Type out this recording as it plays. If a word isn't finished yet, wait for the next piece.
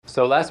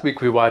So last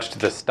week we watched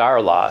The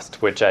Star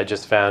Lost, which I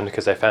just found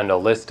because I found a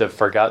list of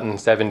forgotten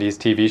 70s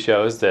TV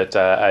shows that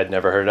I'd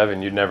never heard of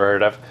and you'd never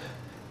heard of.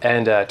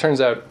 And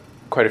turns out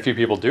quite a few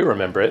people do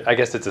remember it. I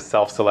guess it's a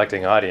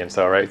self-selecting audience,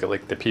 all right?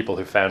 Like the people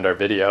who found our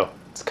video,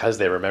 it's because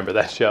they remember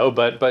that show.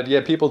 But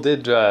yeah, people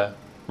did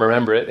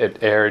remember it. It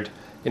aired,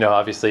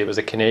 obviously it was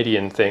a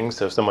Canadian thing,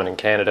 so someone in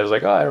Canada was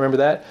like, oh, I remember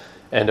that.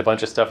 And a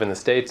bunch of stuff in the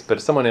States,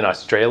 but someone in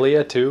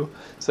Australia too.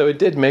 So it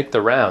did make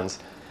the rounds.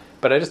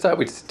 But I just thought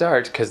we'd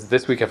start, because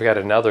this week I've got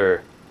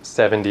another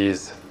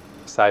 70s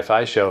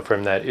sci-fi show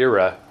from that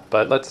era.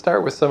 But let's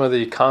start with some of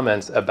the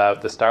comments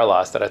about The Star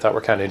Lost that I thought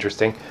were kind of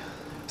interesting.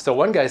 So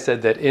one guy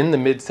said that in the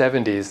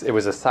mid-70s, it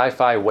was a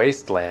sci-fi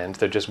wasteland.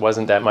 There just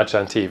wasn't that much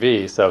on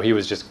TV, so he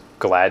was just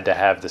glad to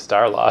have The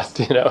Star Lost,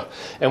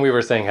 And we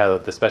were saying how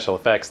the special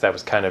effects, that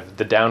was kind of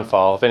the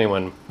downfall. If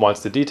anyone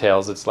wants the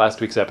details, it's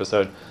last week's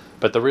episode.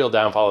 But the real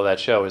downfall of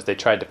that show is they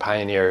tried to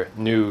pioneer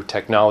new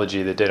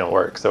technology that didn't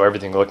work, so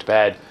everything looked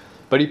bad.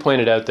 But he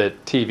pointed out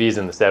that TVs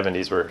in the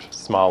 70s were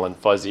small and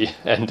fuzzy,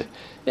 and,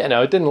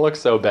 it didn't look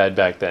so bad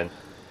back then.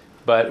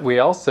 But we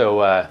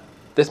also,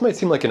 this might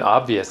seem like an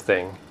obvious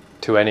thing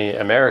to any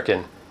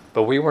American,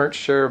 but we weren't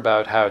sure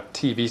about how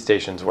TV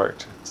stations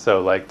worked.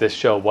 So, this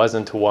show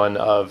wasn't one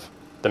of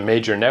the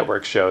major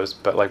network shows,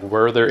 but,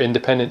 were there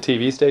independent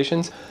TV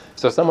stations?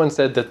 So someone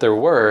said that there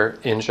were.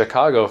 In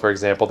Chicago, for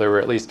example, there were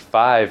at least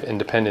 5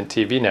 independent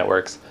TV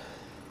networks.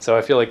 So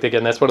I feel like,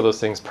 again, that's one of those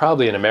things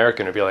probably an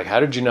American would be like,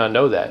 how did you not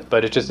know that?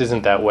 But it just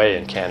isn't that way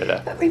in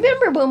Canada. But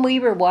remember when we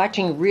were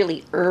watching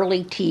really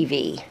early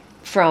TV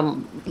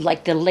from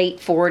the late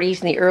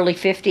 40s and the early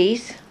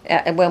 50s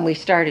when we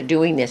started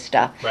doing this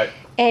stuff? Right.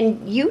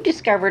 And you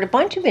discovered a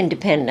bunch of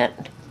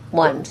independent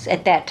ones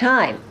at that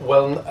time.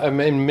 Well, I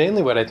mean,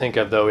 mainly what I think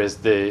of, though, is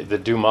the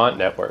Dumont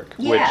network.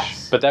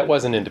 Yes. But that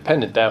wasn't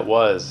independent. That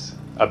was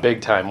a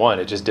big-time one.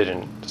 It just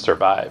didn't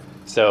survive.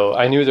 So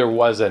I knew there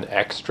was an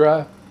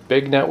extra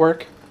big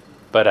network,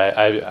 but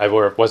I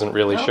wasn't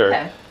really sure.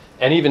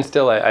 And even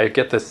still, I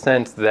get the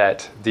sense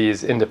that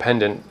these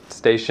independent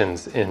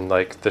stations in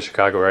the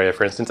Chicago area,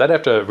 for instance, I'd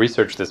have to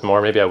research this more,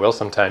 maybe I will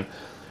sometime,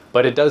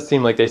 but it does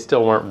seem like they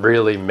still weren't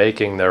really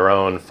making their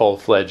own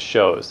full-fledged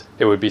shows.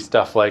 It would be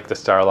stuff like The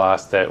Star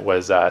Lost that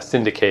was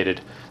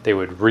syndicated. They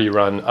would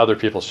rerun other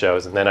people's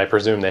shows, and then I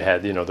presume they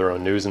had, their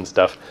own news and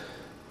stuff.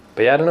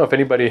 But yeah, I don't know if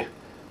anybody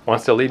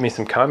wants to leave me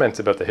some comments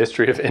about the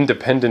history of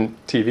independent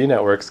TV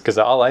networks, because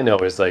all I know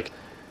is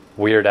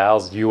Weird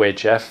Al's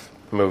UHF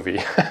movie.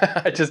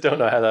 I just don't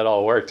know how that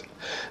all worked.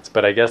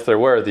 But I guess there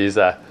were these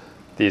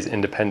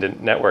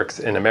independent networks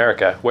in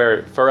America,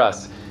 where for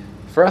us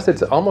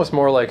it's almost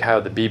more like how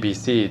the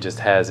BBC just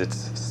has its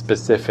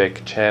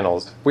specific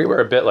channels. We were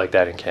a bit like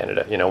that in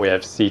Canada. We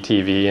have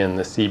CTV and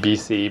the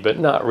CBC, but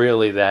not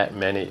really that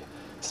many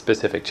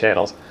specific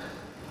channels.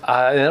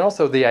 And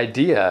also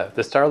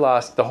the Star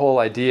Lost, the whole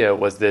idea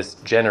was this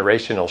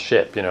generational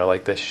ship,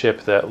 the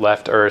ship that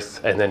left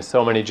Earth, and then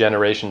so many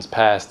generations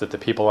passed that the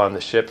people on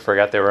the ship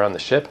forgot they were on the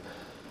ship.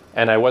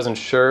 And I wasn't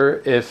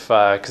sure if,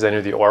 because I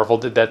knew the Orville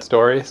did that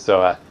story,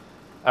 so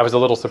I was a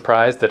little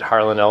surprised that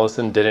Harlan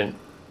Ellison didn't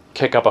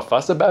kick up a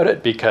fuss about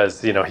it, because,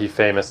 he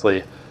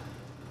famously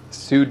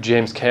sued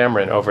James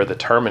Cameron over the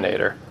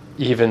Terminator,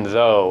 even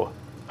though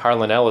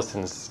Harlan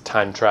Ellison's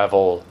time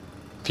travel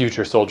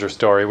future soldier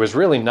story was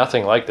really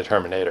nothing like the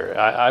Terminator.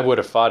 I would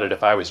have fought it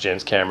if I was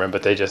James Cameron,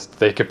 but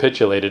they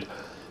capitulated.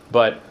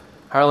 But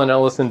Harlan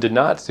Ellison did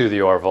not sue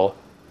the Orville,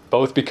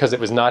 both because it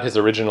was not his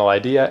original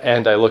idea,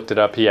 and I looked it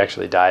up, he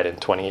actually died in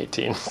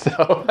 2018.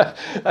 So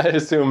I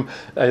assume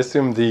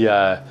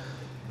the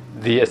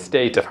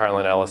estate of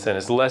Harlan Ellison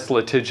is less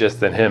litigious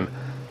than him.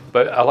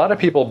 But a lot of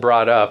people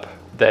brought up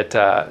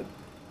that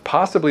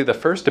possibly the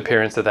first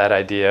appearance of that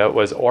idea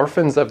was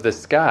Orphans of the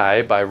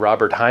Sky by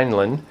Robert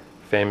Heinlein,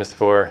 famous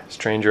for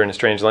Stranger in a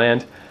Strange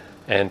Land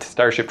and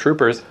Starship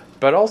Troopers.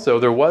 But also,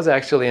 there was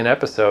actually an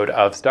episode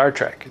of Star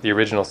Trek, the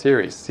original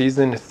series,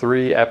 Season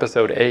 3,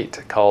 Episode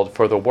 8, called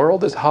For the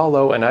World is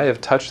Hollow and I Have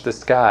Touched the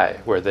Sky,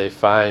 where they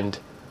find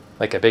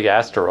a big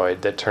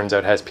asteroid that turns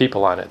out has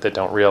people on it that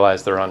don't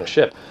realize they're on a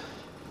ship.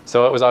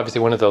 So it was obviously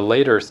one of the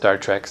later Star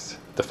Treks,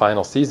 the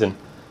final season.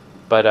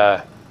 But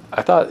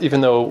I thought,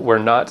 even though we're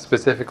not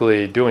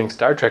specifically doing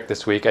Star Trek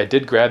this week, I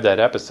did grab that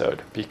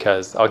episode,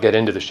 because I'll get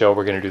into the show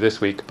we're going to do this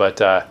week,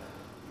 but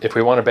if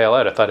we want to bail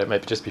out, I thought it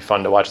might just be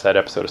fun to watch that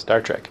episode of Star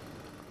Trek.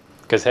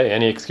 Because, hey,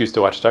 any excuse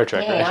to watch Star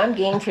Trek, right? I'm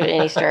game for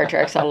any Star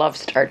Treks. I love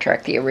Star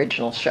Trek, the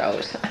original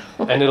shows.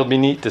 And it'll be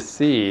neat to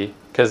see,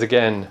 because,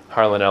 again,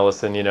 Harlan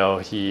Ellison,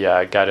 he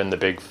got in the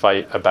big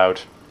fight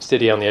about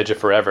City on the Edge of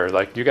Forever.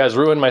 You guys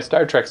ruined my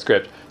Star Trek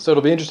script. So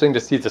it'll be interesting to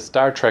see the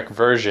Star Trek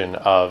version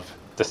of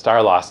the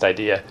Star Lost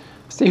idea.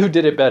 See who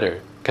did it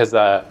better. Because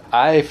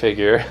I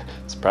figure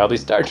it's probably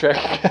Star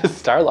Trek.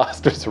 Star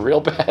Lost was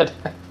real bad.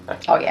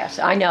 Oh, yes.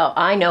 I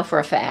know for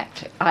a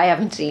fact. I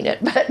haven't seen it,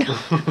 but...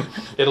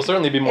 It'll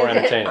certainly be more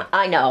entertaining.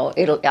 I know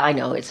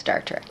it's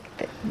Star Trek.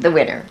 The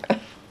winner.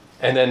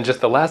 And then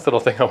just the last little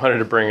thing I wanted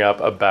to bring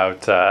up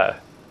about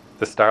the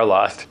the Star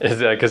Lost is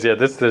because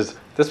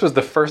this was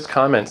the first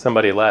comment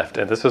somebody left,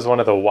 and this was one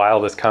of the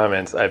wildest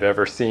comments I've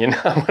ever seen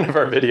on one of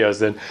our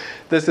videos. And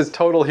this is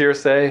total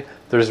hearsay.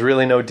 There's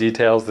really no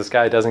details. This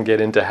guy doesn't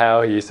get into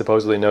how he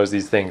supposedly knows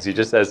these things. He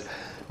just says,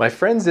 "My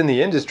friends in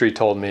the industry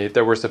told me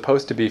there were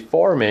supposed to be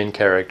 4 main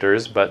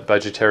characters, but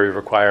budgetary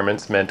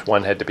requirements meant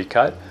one had to be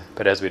cut.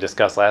 But as we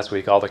discussed last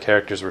week, all the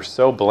characters were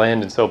so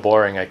bland and so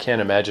boring, I can't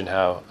imagine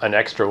how an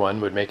extra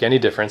one would make any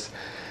difference."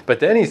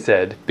 But then he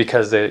said,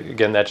 because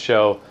again, that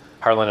show,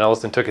 Harlan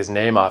Ellison took his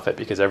name off it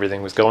because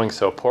everything was going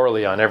so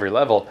poorly on every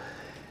level,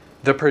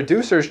 the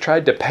producers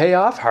tried to pay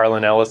off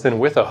Harlan Ellison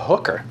with a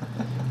hooker.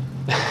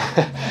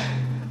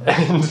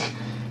 And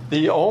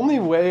the only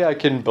way I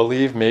can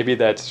believe maybe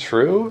that's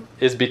true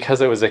is because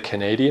it was a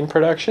Canadian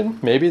production.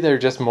 Maybe they're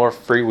just more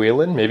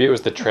freewheeling. Maybe it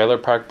was the Trailer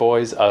Park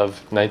Boys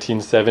of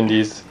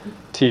 1970s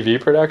TV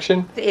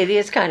production. It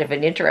is kind of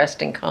an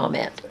interesting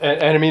comment.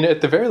 And I mean, at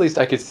the very least,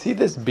 I could see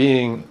this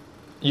being,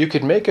 you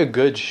could make a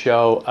good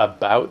show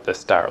about the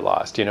Star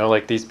Lost,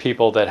 like these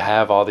people that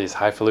have all these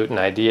highfalutin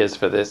ideas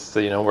for this,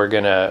 we're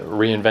going to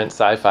reinvent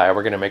sci-fi,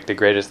 we're going to make the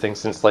greatest thing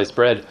since sliced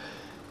bread.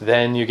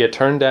 Then you get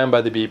turned down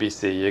by the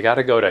BBC. You got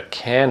to go to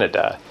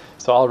Canada.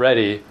 So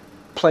already,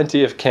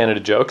 plenty of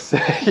Canada jokes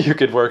you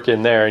could work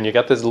in there. And you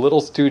got this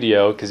little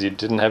studio because you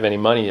didn't have any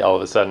money all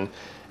of a sudden.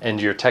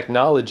 And your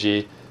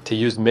technology to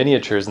use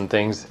miniatures and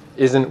things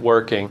isn't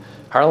working.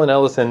 Harlan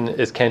Ellison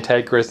is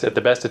cantankerous at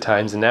the best of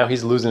times, and now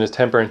he's losing his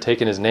temper and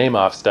taking his name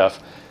off stuff.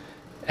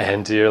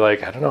 And you're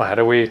like, I don't know, how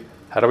do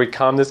we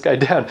calm this guy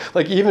down?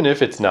 Like, even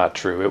if it's not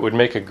true, it would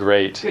make a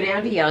great... Go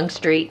down to Yonge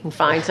Street and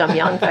find some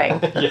young thing.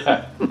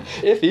 Yeah.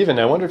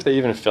 I wonder if they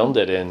even filmed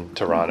it in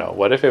Toronto.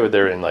 What if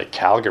they're in, like,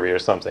 Calgary or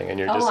something, and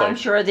you're just like...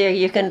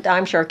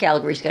 I'm sure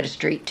Calgary's got a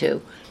street,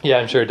 too. Yeah,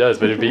 I'm sure it does,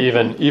 but it'd be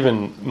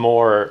even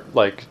more,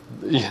 like,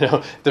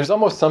 there's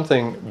almost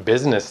something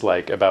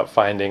business-like about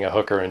finding a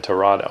hooker in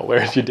Toronto,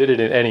 where if you did it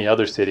in any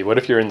other city, what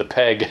if you're in the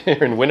Peg,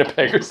 or in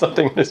Winnipeg or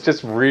something, and it's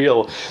just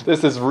real,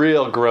 this is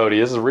real grody,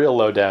 this is real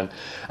low down.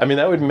 I mean,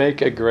 that would make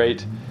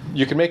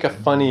you could make a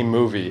funny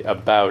movie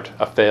about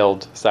a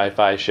failed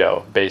sci-fi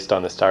show based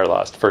on the Star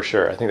Lost, for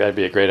sure. I think that'd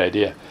be a great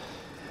idea.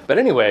 But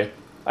anyway,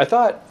 I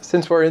thought,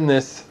 since we're in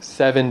this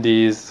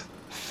 70s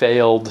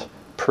failed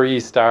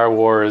pre-Star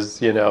Wars,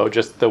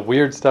 just the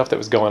weird stuff that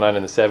was going on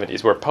in the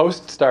 70s. We're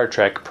post-Star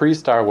Trek,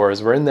 pre-Star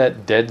Wars. We're in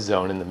that dead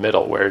zone in the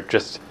middle where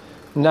just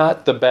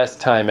not the best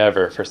time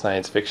ever for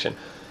science fiction.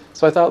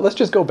 So I thought, let's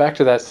just go back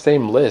to that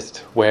same list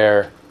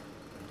where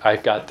I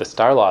got the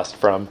Star Lost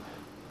from.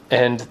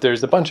 And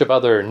there's a bunch of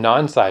other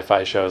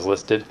non-sci-fi shows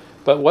listed.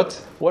 But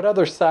what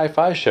other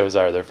sci-fi shows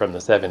are there from the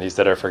 70s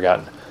that are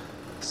forgotten?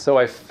 So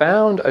I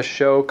found a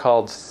show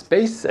called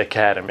Space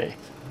Academy.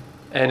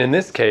 And in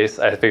this case,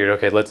 I figured,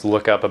 okay, let's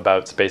look up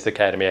about Space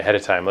Academy ahead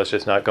of time. Let's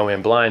just not go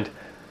in blind.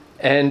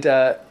 And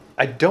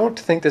I don't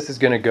think this is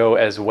going to go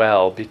as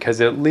well because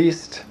at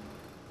least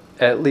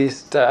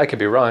I could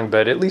be wrong,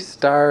 but at least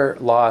Star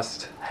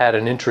Lost had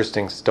an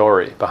interesting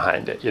story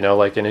behind it,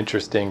 like an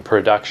interesting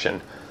production.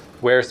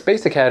 Where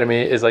Space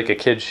Academy is like a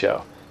kid's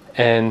show.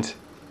 And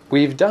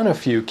we've done a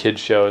few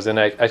kids shows, and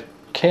I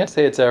can't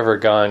say it's ever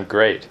gone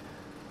great.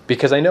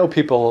 Because I know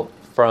people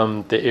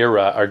from the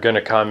era are going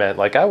to comment,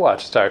 like, I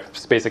watched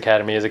Space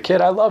Academy as a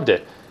kid, I loved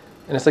it.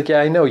 And it's like, yeah,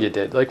 I know you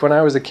did. Like, when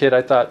I was a kid,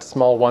 I thought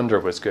Small Wonder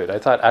was good. I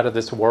thought Out of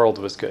This World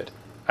was good.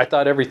 I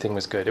thought everything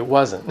was good. It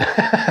wasn't.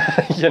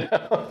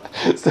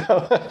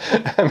 So,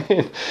 I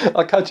mean,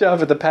 I'll cut you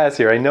off at the pass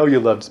here. I know you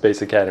loved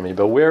Space Academy,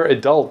 but we're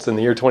adults in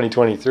the year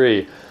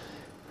 2023.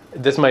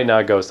 This might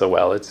not go so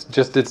well.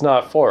 It's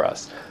not for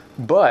us.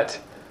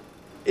 But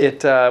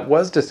it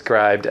was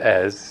described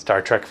as Star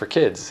Trek for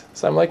kids.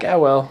 So I'm like,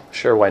 well,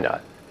 sure, why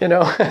not?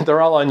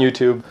 They're all on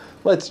YouTube.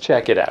 Let's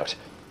check it out.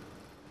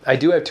 I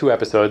do have 2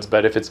 episodes,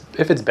 but if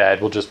it's bad,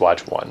 we'll just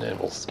watch one and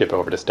we'll skip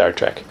over to Star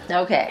Trek.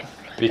 Okay.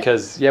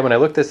 Because, when I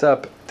looked this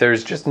up,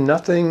 there's just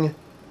nothing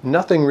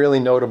really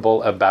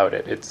notable about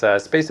it. It's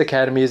Space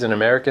Academy is an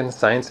American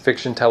science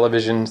fiction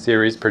television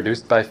series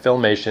produced by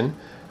Filmation.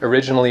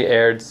 Originally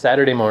aired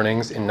Saturday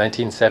mornings in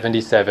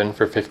 1977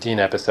 for 15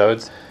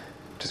 episodes.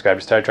 Described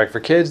as Star Trek for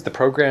kids, the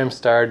program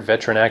starred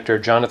veteran actor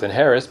Jonathan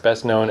Harris,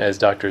 best known as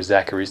Dr.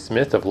 Zachary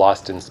Smith of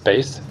Lost in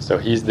Space. So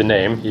he's the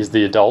name, he's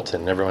the adult,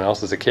 and everyone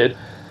else is a kid.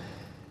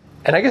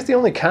 And I guess the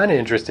only kind of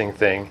interesting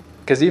thing,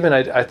 because even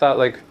I thought,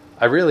 like,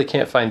 I really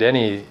can't find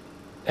any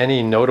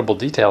notable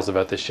details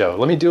about this show.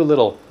 Let me do a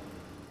little...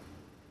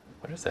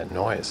 What is that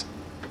noise?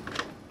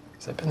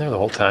 Has that been there the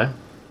whole time?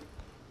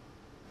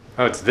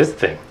 Oh, it's this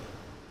thing.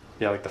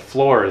 Yeah, like the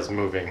floor is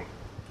moving.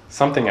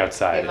 Something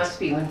outside. It must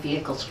be when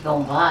vehicles are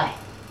going by.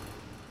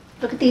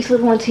 Look at these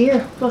little ones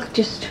here. Look,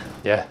 just...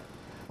 Yeah.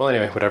 Well,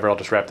 anyway, whatever, I'll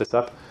just wrap this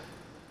up.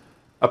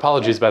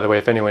 Apologies, by the way,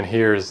 if anyone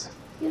hears...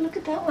 Yeah, look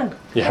at that one.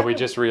 Yeah, we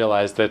just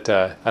realized that,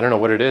 I don't know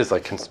what it is,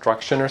 like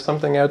construction or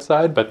something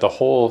outside, but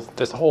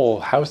this whole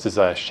house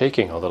is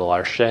shaking a little.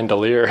 Our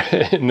chandelier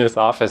in this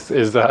office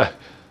is,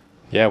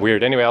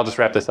 weird. Anyway, I'll just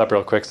wrap this up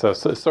real quick. So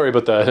sorry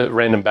about the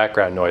random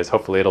background noise.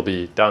 Hopefully it'll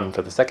be done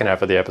for the second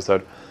half of the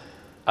episode.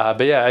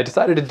 But yeah, I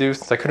decided to do,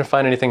 since I couldn't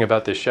find anything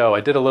about this show,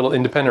 I did a little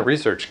independent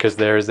research because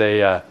there's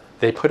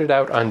they put it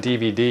out on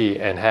DVD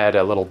and had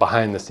a little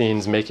behind the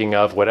scenes making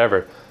of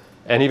whatever.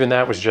 And even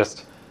that was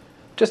just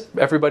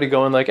everybody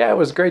going like, yeah, it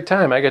was a great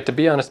time. I got to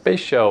be on a space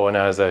show when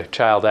I was a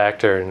child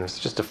actor, and it was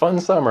just a fun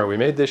summer. We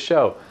made this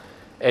show.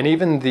 And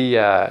even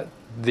the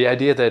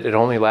idea that it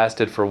only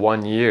lasted for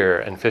 1 year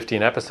and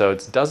 15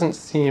 episodes doesn't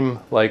seem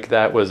like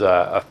that was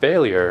a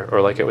failure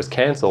or like it was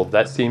canceled.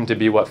 That seemed to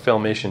be what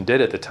Filmation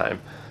did at the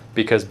time.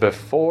 Because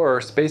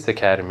before Space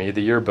Academy,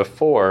 the year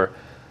before,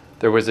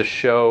 there was a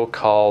show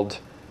called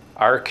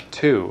Arc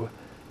 2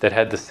 that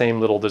had the same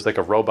there's like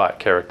a robot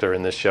character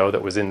in this show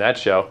that was in that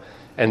show.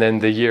 And then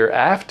the year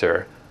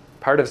after,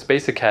 part of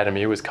Space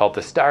Academy was called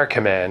the Star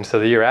Command. So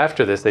the year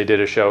after this, they did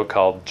a show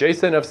called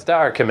Jason of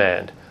Star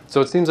Command. So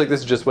it seems like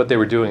this is just what they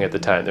were doing at the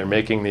time. They're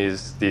making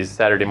these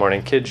Saturday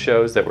morning kids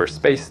shows that were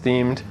space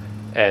themed,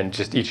 and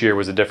just each year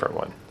was a different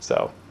one.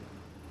 So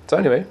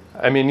anyway,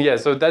 I mean, yeah,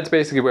 so that's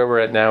basically where we're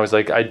at now. Is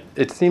like,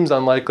 it seems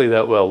unlikely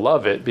that we'll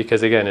love it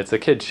because, again, it's a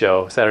kids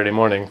show, Saturday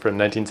morning from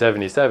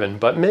 1977.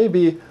 But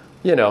maybe,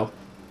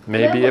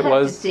 maybe it was. We'll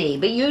have to see.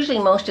 But usually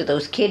most of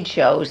those kid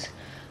shows,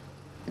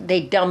 they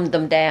dumbed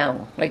them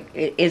down, like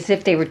as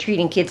if they were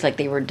treating kids like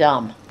they were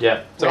dumb.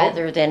 Yeah.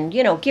 Rather than,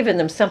 giving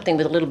them something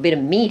with a little bit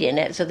of meat in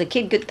it so the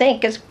kid could think,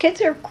 because kids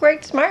are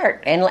quite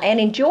smart and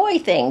enjoy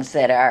things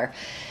that are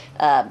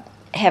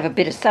have a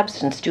bit of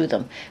substance to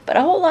them. But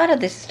a whole lot of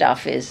this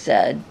stuff is,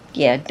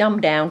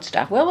 dumbed down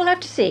stuff. Well, we'll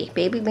have to see.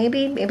 Maybe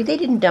they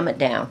didn't dumb it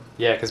down.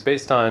 Yeah, because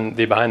based on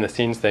the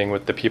behind-the-scenes thing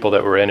with the people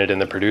that were in it and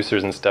the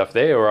producers and stuff,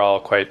 they were all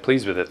quite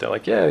pleased with it. They're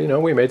like, yeah,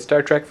 we made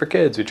Star Trek for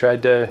kids. We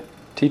tried to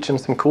teach them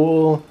some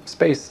cool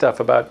space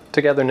stuff about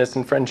togetherness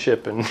and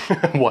friendship and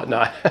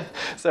whatnot.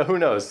 So who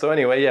knows? So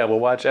anyway, yeah, we'll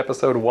watch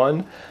episode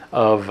 1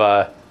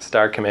 of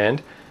Star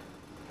Command.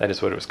 That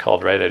is what it was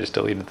called, right? I just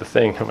deleted the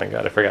thing. Oh my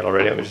god, I forgot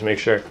already. Let me just make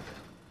sure.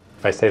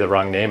 If I say the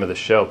wrong name of the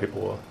show,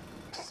 people will...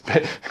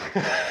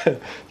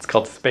 It's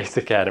called Space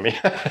Academy.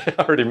 I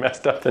already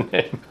messed up the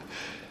name.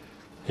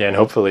 Yeah, and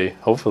hopefully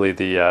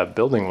the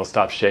building will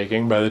stop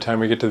shaking by the time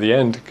we get to the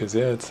end, because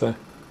yeah, it's...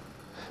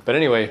 But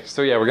anyway,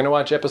 so yeah, we're going to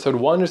watch episode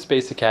 1 of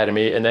Space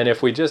Academy, and then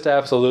if we just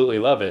absolutely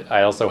love it,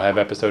 I also have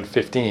episode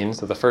 15,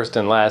 so the first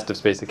and last of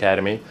Space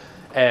Academy,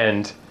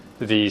 and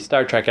the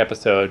Star Trek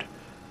episode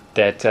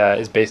that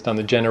is based on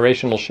the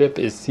generational ship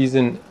is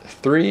season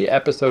 3,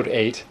 episode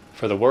 8,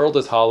 For the World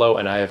is Hollow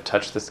and I Have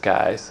Touched the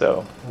Sky.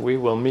 So we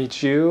will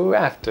meet you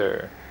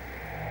after.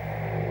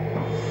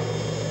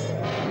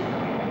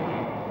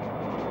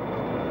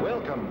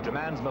 Welcome to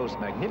man's most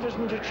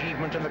magnificent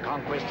achievement in the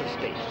conquest of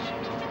space.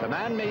 The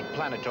man-made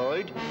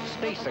planetoid,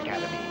 Space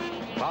Academy,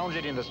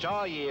 founded in the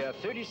star year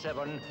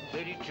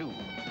 3732.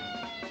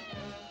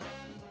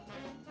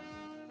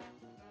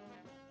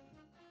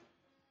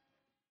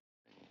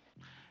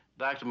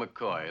 Dr.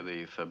 McCoy,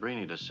 the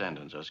Fabrini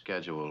descendants are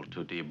scheduled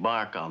to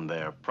debark on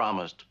their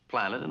promised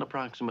planet in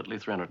approximately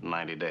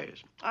 390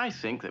 days. I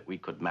think that we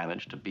could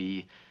manage to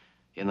be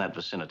in that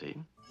vicinity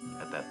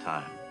at that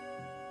time,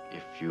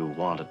 if you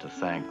wanted to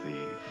thank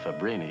the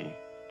Fabrini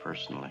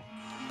personally.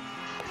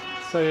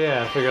 So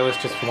yeah, I figure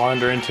let's just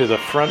wander into the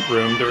front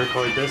room to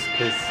record this,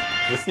 because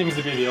this seems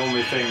to be the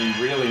only thing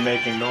really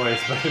making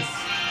noise, but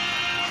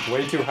it's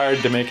way too hard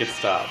to make it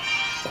stop.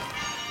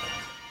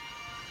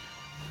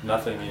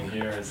 Nothing in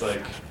here is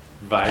like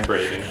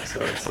vibrating,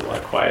 so it's a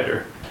lot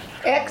quieter.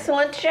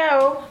 Excellent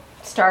show.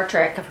 Star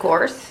Trek, of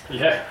course.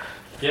 Yeah.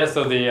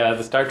 So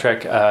the Star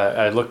Trek,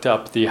 I looked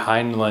up the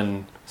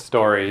Heinlein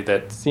story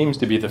that seems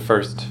to be the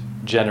first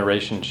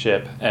generation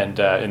ship, and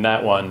in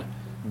that one,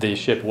 the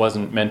ship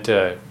wasn't meant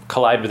to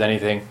collide with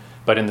anything,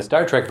 but in the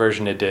Star Trek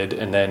version it did,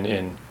 and then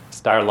in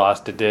Star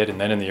Lost it did,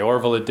 and then in the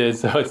Orville it did,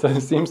 so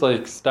it seems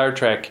like Star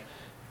Trek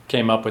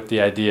came up with the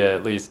idea,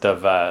 at least,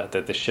 of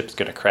that the ship's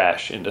going to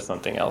crash into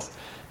something else,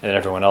 and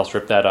everyone else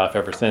ripped that off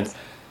ever since.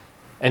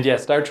 And yeah,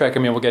 Star Trek, I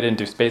mean, we'll get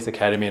into Space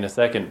Academy in a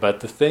second, but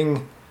the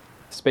thing,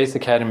 Space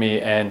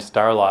Academy and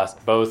Star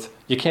Lost, both,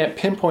 you can't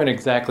pinpoint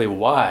exactly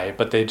why,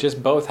 but they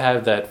just both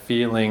have that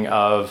feeling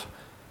of,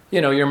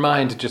 your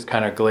mind just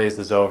kind of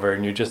glazes over,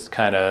 and you just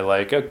kind of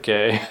like,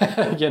 okay,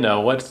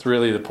 what's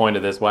really the point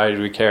of this? Why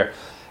do we care?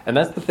 And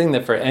that's the thing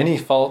that for any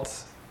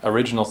faults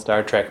original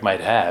Star Trek might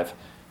have,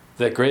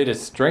 the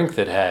greatest strength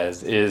it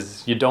has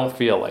is you don't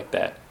feel like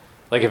that.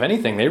 Like, if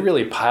anything, they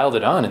really piled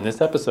it on in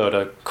this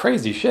episode.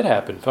 Crazy shit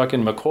happened.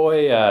 Fucking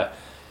McCoy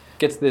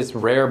gets this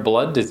rare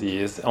blood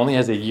disease, only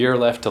has a year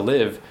left to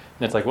live,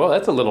 and it's like, well,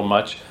 that's a little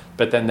much.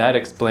 But then that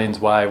explains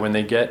why when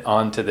they get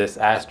onto this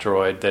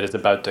asteroid that is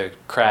about to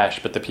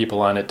crash, but the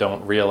people on it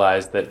don't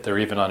realize that they're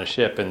even on a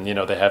ship, and,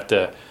 they have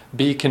to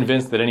be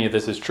convinced that any of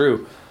this is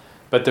true.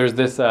 But there's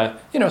this,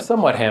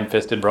 somewhat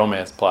ham-fisted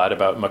romance plot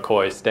about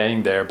McCoy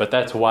staying there, but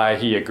that's why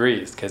he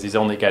agrees, because he's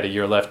only got a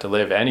year left to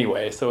live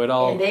anyway, so it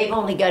all... And they've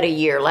only got a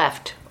year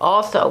left,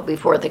 also,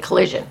 before the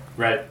collision.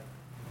 Right.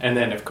 And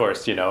then, of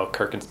course,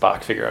 Kirk and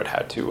Spock figure out how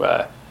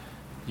to,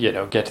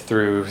 get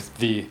through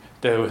the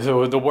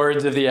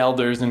words of the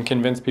elders and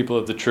convince people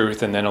of the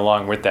truth, and then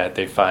along with that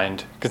they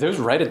find, because it was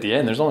right at the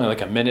end, there's only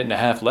like a minute and a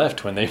half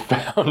left when they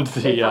found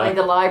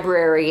the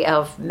library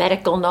of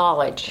medical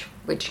knowledge,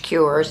 which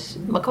cures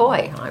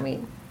McCoy. I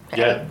mean,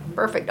 yeah,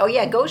 perfect. Oh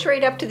yeah, it goes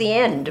right up to the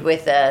end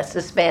with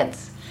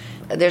suspense.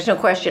 There's no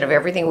question of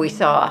everything we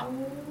saw.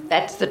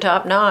 That's the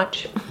top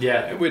notch.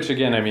 Yeah, which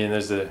again, I mean,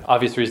 there's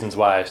obvious reasons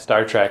why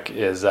Star Trek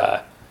is,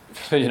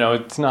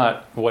 it's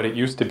not what it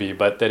used to be,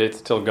 but that it's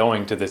still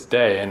going to this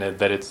day, and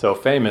that it's so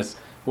famous.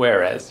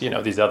 Whereas,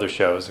 these other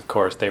shows, of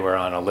course, they were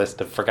on a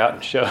list of forgotten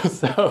shows,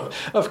 so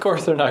of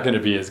course they're not going to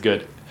be as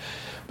good.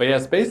 But yeah,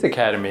 Space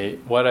Academy,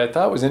 what I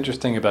thought was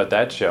interesting about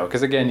that show,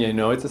 because again,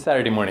 it's a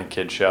Saturday morning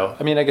kid show.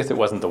 I mean, I guess it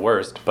wasn't the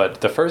worst, but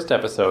the first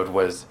episode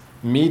was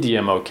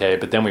medium okay,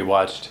 but then we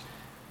watched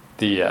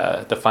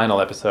the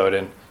final episode,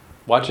 and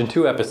watching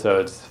 2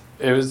 episodes,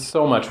 it was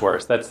so much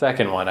worse. That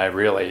second one I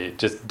really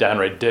just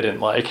downright didn't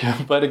like.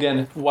 But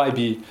again,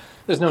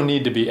 there's no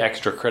need to be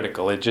extra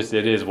critical. It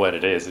is what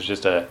it is. It's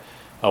just a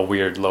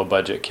weird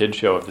low-budget kid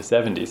show of the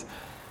 70s.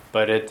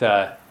 But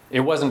it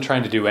wasn't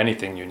trying to do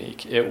anything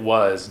unique. It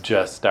was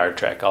just Star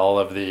Trek.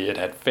 It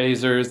had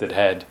phasers, it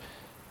had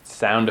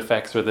sound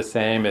effects were the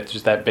same. It's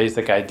just that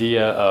basic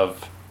idea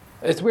of,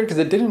 it's weird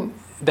because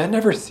that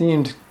never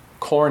seemed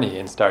corny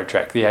in Star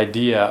Trek. The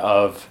idea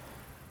of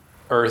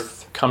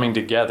Earth coming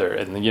together,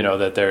 and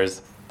that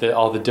there's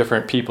all the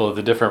different people of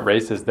the different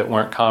races that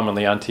weren't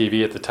commonly on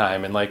TV at the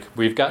time, and like,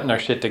 we've gotten our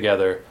shit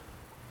together.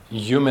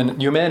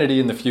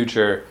 Humanity in the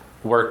future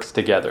works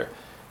together,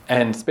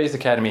 and Space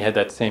Academy had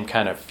that same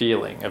kind of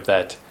feeling of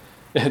that,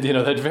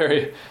 that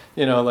very,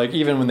 like,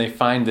 even when they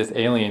find this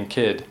alien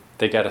kid,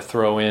 they got to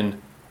throw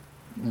in,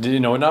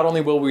 not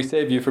only will we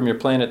save you from your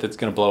planet that's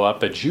going to blow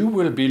up, but you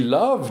will be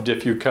loved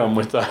if you come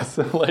with us.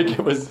 Like,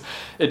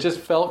 it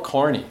just felt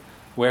corny.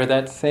 Where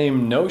that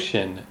same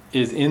notion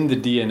is in the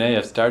DNA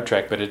of Star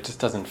Trek, but it just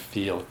doesn't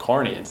feel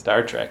corny in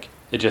Star Trek.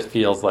 It just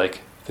feels like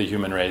the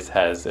human race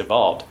has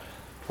evolved.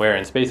 Where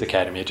in Space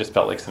Academy, it just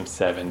felt like some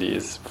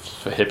 70s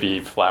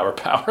hippie flower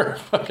power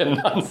fucking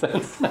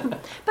nonsense. But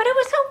it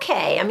was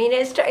okay. I mean,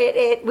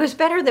 it was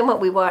better than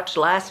what we watched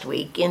last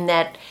week, in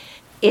that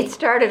it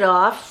started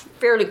off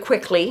fairly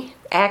quickly,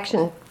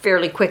 action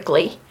fairly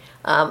quickly.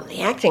 The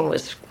acting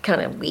was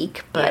kind of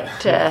weak, but...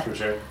 Yeah, for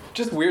sure.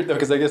 Just weird, though,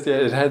 because I guess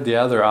it had the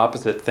other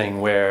opposite thing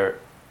where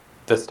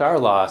the Star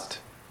Lost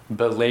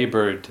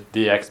belabored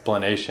the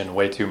explanation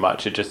way too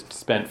much. It just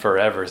spent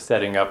forever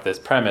setting up this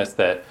premise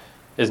that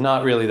is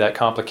not really that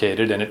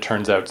complicated, and it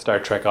turns out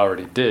Star Trek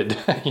already did,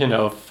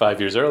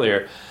 5 years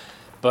earlier.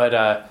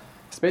 But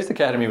Space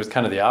Academy was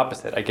kind of the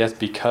opposite. I guess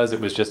because it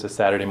was just a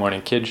Saturday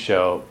morning kids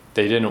show,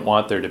 they didn't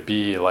want there to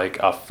be like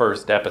a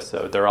first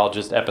episode. They're all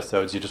just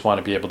episodes. You just want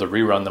to be able to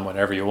rerun them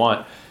whenever you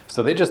want.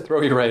 So they just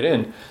throw you right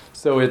in.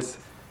 So it's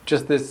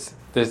just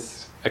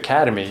this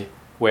academy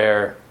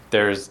where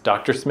there's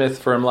Dr. Smith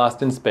from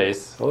Lost in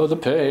Space. Oh, the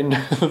pain,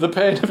 the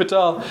pain of it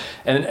all.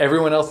 And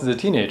everyone else is a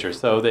teenager.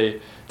 So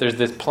there's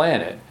this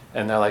planet,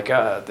 and they're like,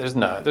 there's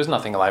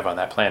nothing alive on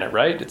that planet,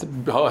 right?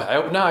 I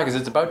hope not, because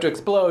it's about to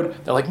explode.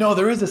 They're like, no,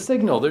 there is a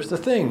signal. There's a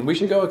thing. We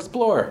should go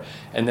explore.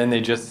 And then they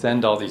just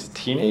send all these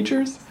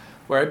teenagers,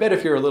 where I bet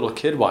if you're a little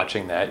kid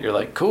watching that, you're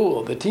like,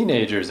 cool, the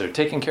teenagers are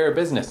taking care of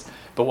business.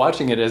 But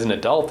watching it as an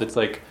adult, it's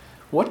like,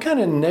 what kind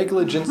of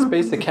negligent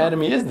Space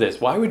Academy is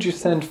this? Why would you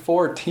send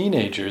 4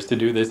 teenagers to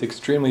do this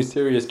extremely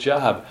serious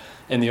job?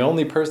 And the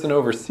only person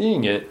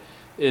overseeing it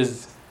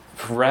is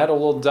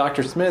rattled old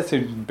Dr. Smith,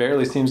 who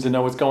barely seems to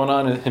know what's going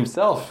on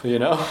himself,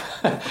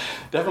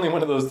 Definitely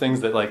one of those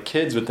things that, like,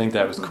 kids would think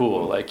that was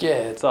cool. Like, yeah,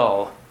 it's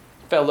all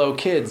fellow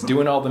kids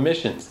doing all the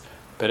missions.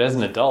 But as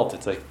an adult,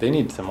 it's like, they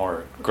need some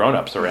more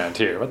grown-ups around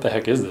here. What the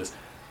heck is this?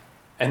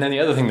 And then the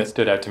other thing that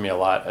stood out to me a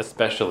lot,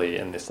 especially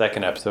in the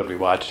second episode we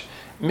watched,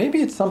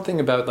 maybe it's something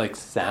about like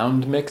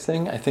sound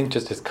mixing, I think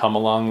just has come a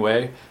long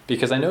way,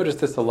 because I noticed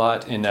this a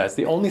lot in, it's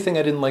the only thing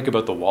I didn't like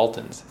about the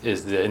Waltons,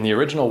 is in the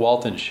original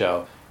Walton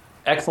show,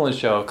 excellent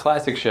show,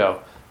 classic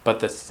show,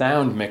 but the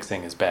sound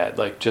mixing is bad.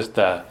 Like just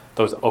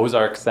those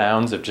Ozark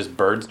sounds of just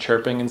birds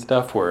chirping and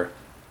stuff were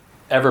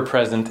ever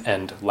present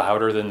and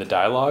louder than the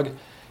dialogue.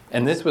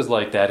 And this was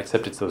like that,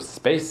 except it's those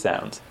space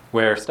sounds,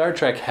 where Star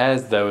Trek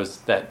has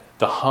the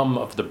hum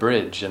of the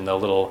bridge and the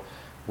little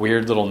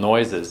weird little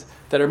noises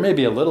that are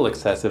maybe a little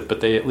excessive,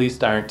 but they at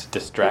least aren't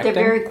distracting.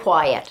 They're very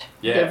quiet.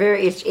 Yeah.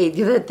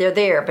 They're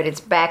there, but it's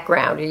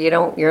background.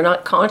 You're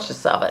not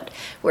conscious of it.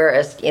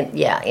 Whereas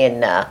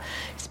in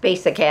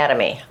Space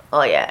Academy,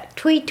 oh yeah,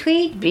 tweet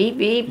tweet, beep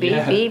beep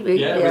beep beep.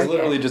 Yeah, it was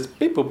literally just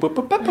beep boop boop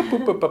boop boop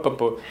boop boop boop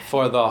boop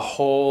for the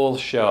whole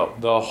show.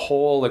 The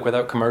whole, like,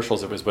 without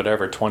commercials, it was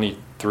whatever,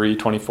 23,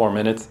 24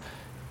 minutes.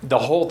 The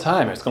whole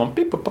time it's going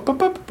beep boop boop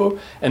boop boop boop.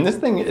 And this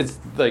thing is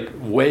like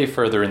way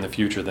further in the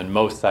future than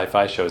most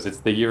sci-fi shows. It's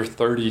the year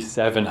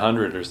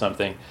 3700 or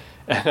something.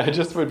 And I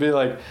just would be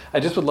like, I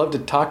just would love to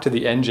talk to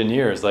the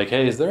engineers. Like,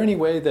 hey, is there any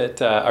way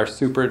that our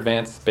super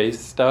advanced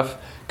space stuff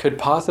could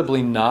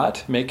possibly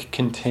not make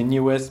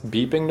continuous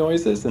beeping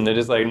noises? And they're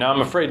just like, no, I'm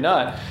afraid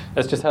not.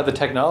 That's just how the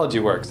technology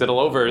works. It'll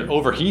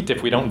overheat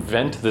if we don't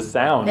vent the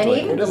sound. And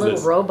like, even the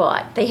little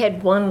robot. They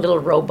had one little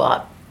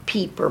robot,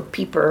 Peeper,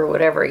 or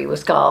whatever he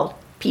was called,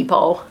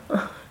 Peepo.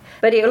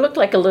 But it looked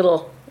like a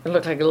little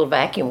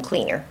vacuum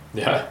cleaner.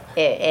 Yeah.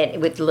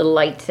 And with little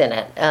lights in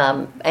it.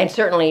 And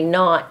certainly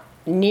not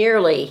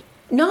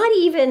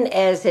even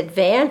as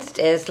advanced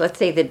as, let's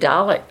say, the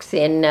Daleks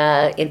in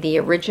the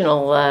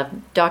original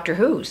Doctor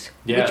Who's,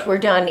 which were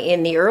done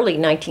in the early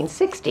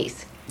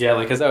 1960s. Yeah,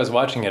 like as I was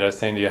watching it, I was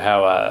saying to you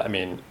how,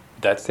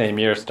 that same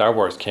year Star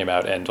Wars came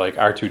out, and like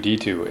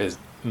R2-D2 is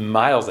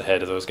miles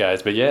ahead of those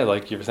guys. But yeah,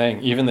 like you were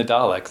saying, even the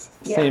Daleks,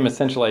 same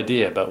essential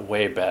idea, but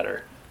way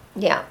better.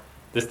 Yeah.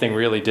 This thing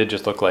really did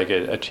just look like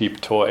a cheap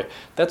toy.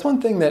 That's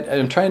one thing that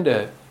I'm trying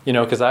to,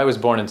 because I was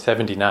born in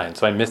 1979,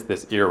 so I missed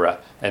this era.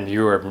 And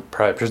you were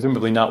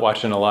presumably not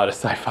watching a lot of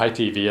sci-fi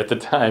TV at the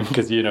time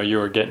because, you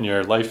were getting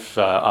your life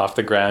off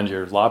the ground,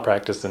 your law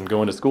practice and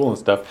going to school and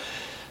stuff.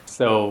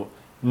 So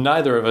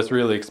neither of us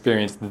really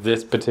experienced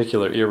this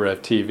particular era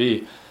of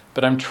TV.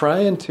 But I'm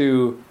trying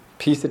to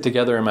piece it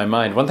together in my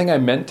mind. One thing I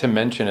meant to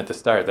mention at the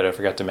start that I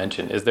forgot to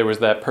mention is there was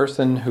that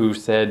person who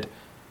said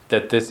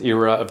that this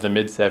era of the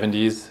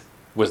mid-70s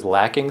was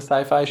lacking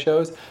sci-fi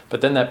shows,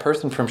 but then that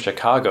person from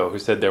Chicago who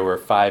said there were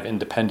 5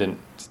 independent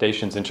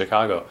stations in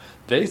Chicago,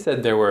 they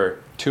said there were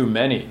too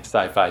many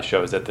sci-fi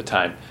shows at the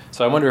time.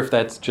 So I wonder if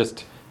that's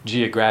just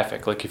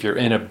geographic. Like if you're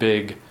in a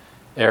big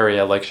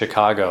area like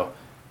Chicago,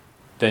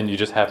 then you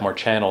just have more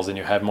channels and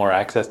you have more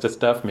access to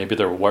stuff. Maybe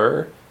there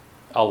were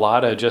a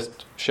lot of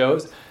just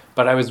shows,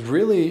 but I was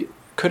really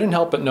couldn't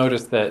help but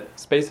notice that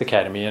Space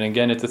Academy, and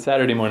again, it's a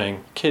Saturday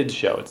morning kids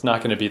show. It's not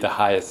going to be the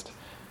highest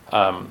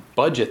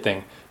budget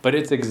thing, but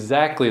it's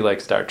exactly like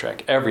Star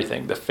Trek.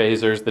 Everything, the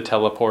phasers, the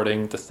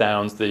teleporting, the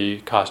sounds, the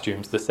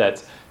costumes, the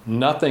sets,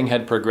 nothing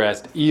had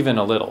progressed even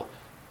a little.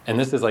 And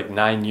this is like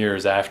 9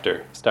 years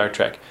after Star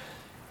Trek.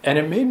 And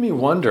it made me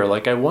wonder,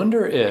 I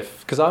wonder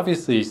if, because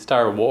obviously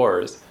Star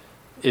Wars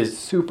is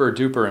super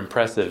duper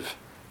impressive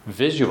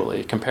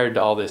visually compared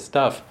to all this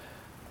stuff.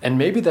 And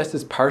maybe this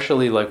is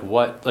partially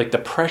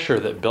the pressure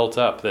that built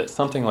up that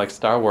something like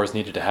Star Wars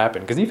needed to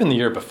happen. Because even the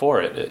year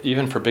before it,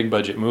 even for big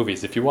budget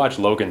movies, if you watch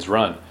Logan's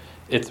Run,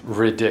 it's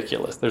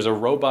ridiculous. There's a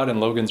robot in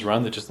Logan's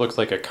Run that just looks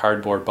like a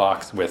cardboard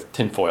box with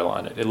tinfoil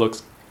on it. It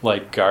looks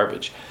like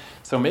garbage.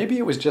 So maybe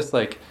it was just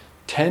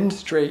 10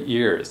 straight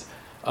years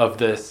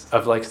of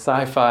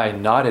sci-fi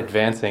not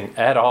advancing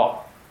at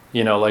all.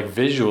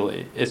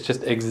 Visually, it's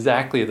just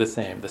exactly the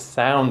same. The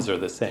sounds are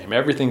the same.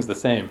 Everything's the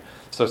same.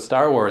 So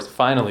Star Wars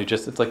finally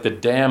it's like the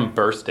dam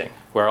bursting,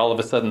 where all of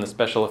a sudden the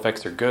special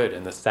effects are good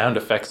and the sound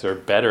effects are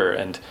better,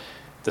 and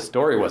the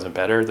story wasn't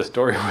better. The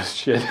story was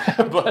shit,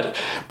 but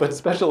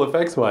special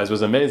effects wise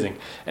was amazing.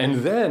 And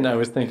then I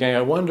was thinking,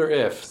 I wonder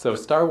if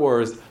Star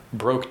Wars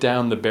broke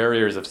down the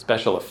barriers of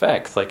special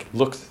effects,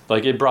 looks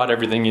like it brought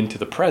everything into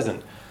the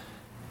present.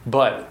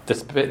 But the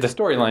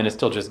storyline is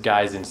still just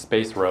guys in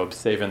space robes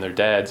saving their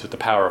dads with the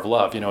power of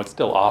love. It's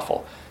still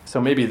awful. So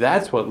maybe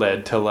that's what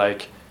led to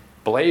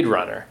Blade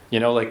Runner,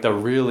 the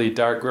really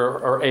dark,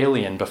 or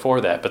Alien before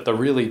that, but the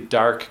really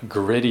dark,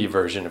 gritty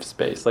version of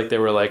space. They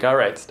were all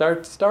right,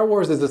 Star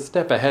Wars is a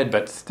step ahead,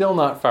 but still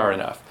not far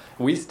enough.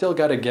 We still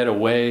got to get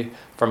away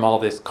from all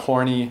this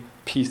corny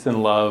peace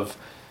and love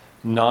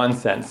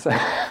nonsense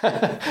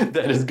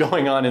that is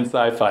going on in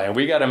sci-fi, and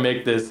we got to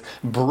make this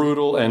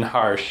brutal and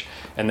harsh.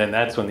 And then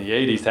that's when the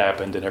 80s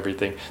happened and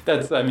everything.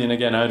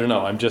 Again, I don't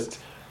know. I'm just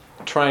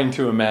trying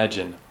to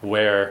imagine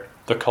where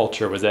the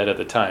culture was at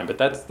the time. But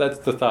that's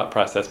the thought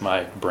process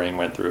my brain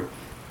went through.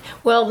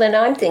 Well, then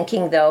I'm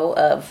thinking, though,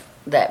 of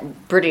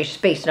that British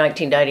Space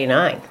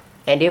 1999.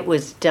 And it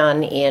was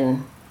done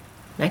in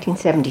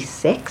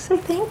 1976, I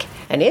think.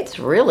 And it's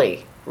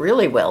really,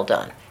 really well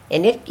done.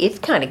 And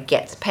it kind of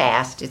gets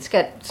past. It's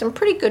got some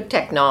pretty good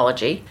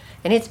technology.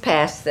 And it's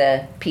past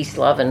the peace,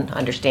 love, and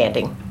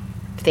understanding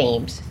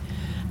themes.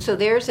 So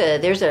there's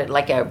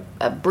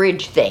a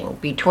bridge thing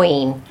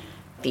between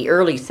the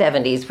early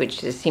 70s, which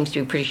seems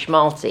to be pretty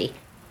schmaltzy,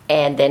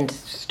 and then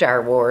Star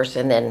Wars,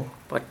 and then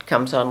what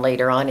comes on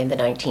later on in the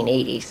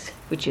 1980s,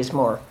 which is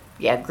more,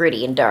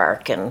 gritty and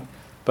dark.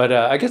 But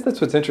I guess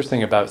that's what's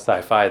interesting about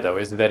sci-fi, though,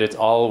 is that it's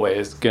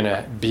always going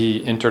to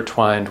be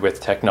intertwined with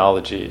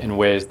technology in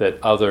ways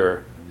that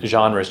other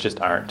genres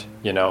just aren't.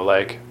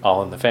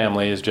 All in the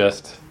Family is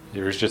just...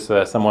 It was just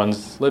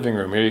someone's living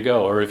room. Here you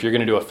go. Or if you're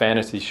going to do a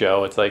fantasy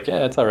show, it's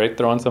it's all right.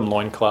 Throw on some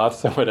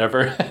loincloths or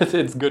whatever.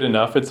 It's good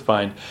enough. It's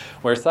fine.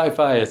 Where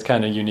sci-fi is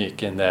kind of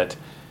unique in that,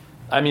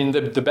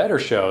 the better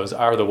shows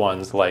are the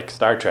ones like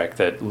Star Trek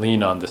that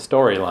lean on the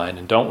storyline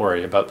and don't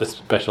worry about the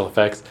special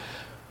effects.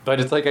 But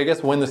it's I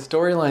guess when the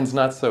storyline's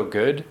not so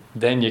good,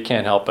 then you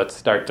can't help but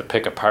start to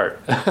pick apart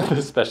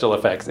the special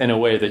effects in a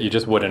way that you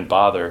just wouldn't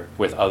bother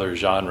with other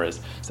genres.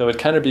 So it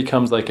kind of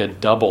becomes a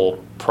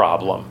double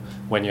problem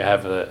when you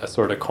have a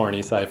sort of corny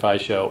sci-fi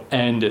show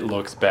and it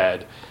looks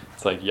bad.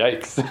 It's like,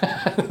 yikes,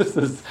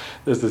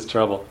 this is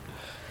trouble.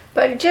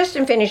 But just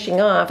in finishing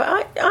off,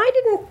 I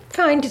didn't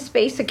find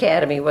Space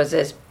Academy was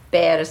as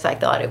bad as I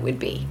thought it would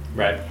be.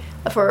 Right.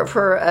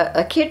 For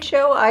a kid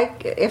show,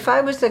 if I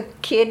was a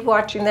kid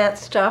watching that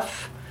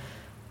stuff,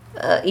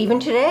 even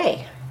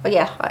today,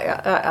 yeah,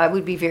 I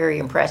would be very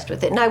impressed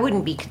with it. And I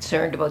wouldn't be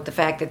concerned about the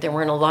fact that there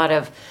weren't a lot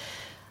of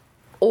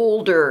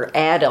older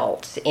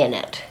adults in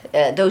it.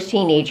 Those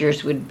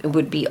teenagers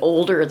would be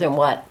older than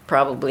what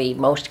probably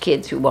most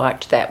kids who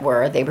watched that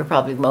were. They were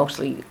probably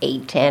mostly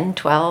 8, 10,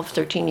 12,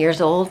 13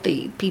 years old.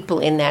 The people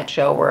in that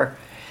show were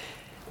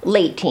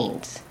late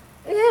teens.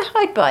 Yeah,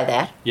 I'd buy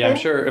that. Yeah, I'm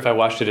sure if I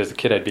watched it as a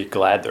kid, I'd be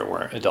glad there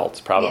weren't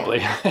adults, probably.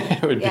 Yeah.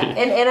 It would be.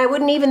 And I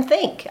wouldn't even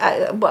think.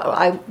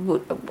 Why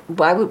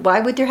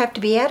would there have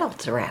to be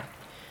adults around?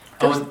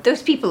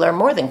 Those people are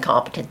more than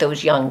competent.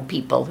 Those young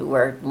people who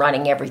are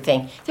running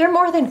everything, they're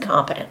more than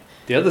competent.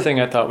 The other thing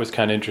I thought was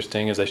kind of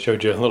interesting, as I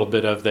showed you a little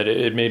bit of, that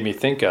it made me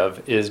think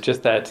of, is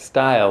just that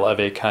style of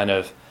a kind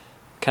of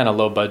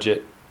low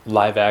budget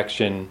live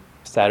action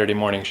Saturday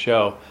morning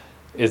show.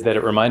 Is that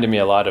it reminded me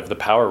a lot of the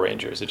Power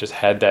Rangers. It just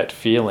had that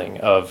feeling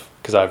of,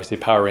 because obviously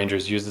Power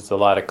Rangers uses a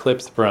lot of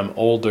clips from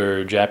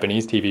older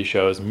Japanese TV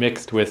shows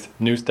mixed with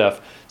new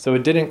stuff. So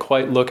it didn't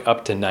quite look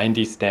up to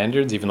 90s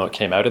standards, even though it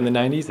came out in the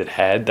 90s. It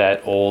had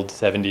that old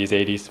 70s,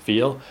 80s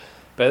feel.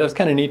 But that was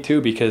kind of neat too,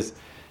 because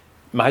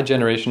my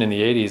generation in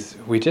the 80s,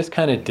 we just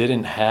kind of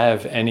didn't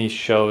have any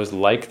shows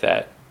like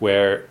that,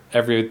 where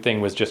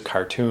everything was just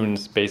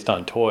cartoons based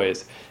on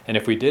toys. And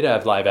if we did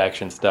have live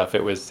action stuff,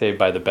 it was Saved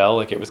by the Bell,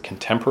 like it was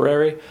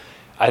contemporary.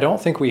 I don't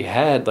think we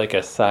had like a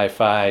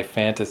sci-fi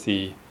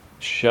fantasy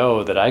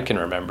show that I can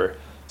remember.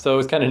 So it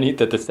was kind of neat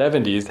that the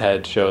 70s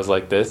had shows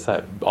like this,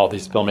 all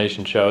these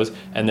Filmation shows,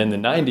 and then the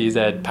 90s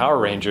had Power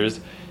Rangers.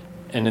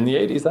 And in the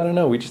 80s, I don't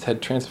know, we just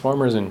had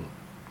Transformers and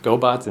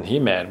GoBots and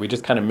He-Man. We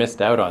just kind of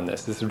missed out on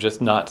this. This was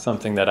just not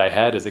something that I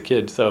had as a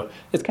kid. So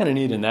it's kind of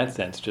neat in that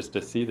sense, just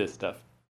to see this stuff.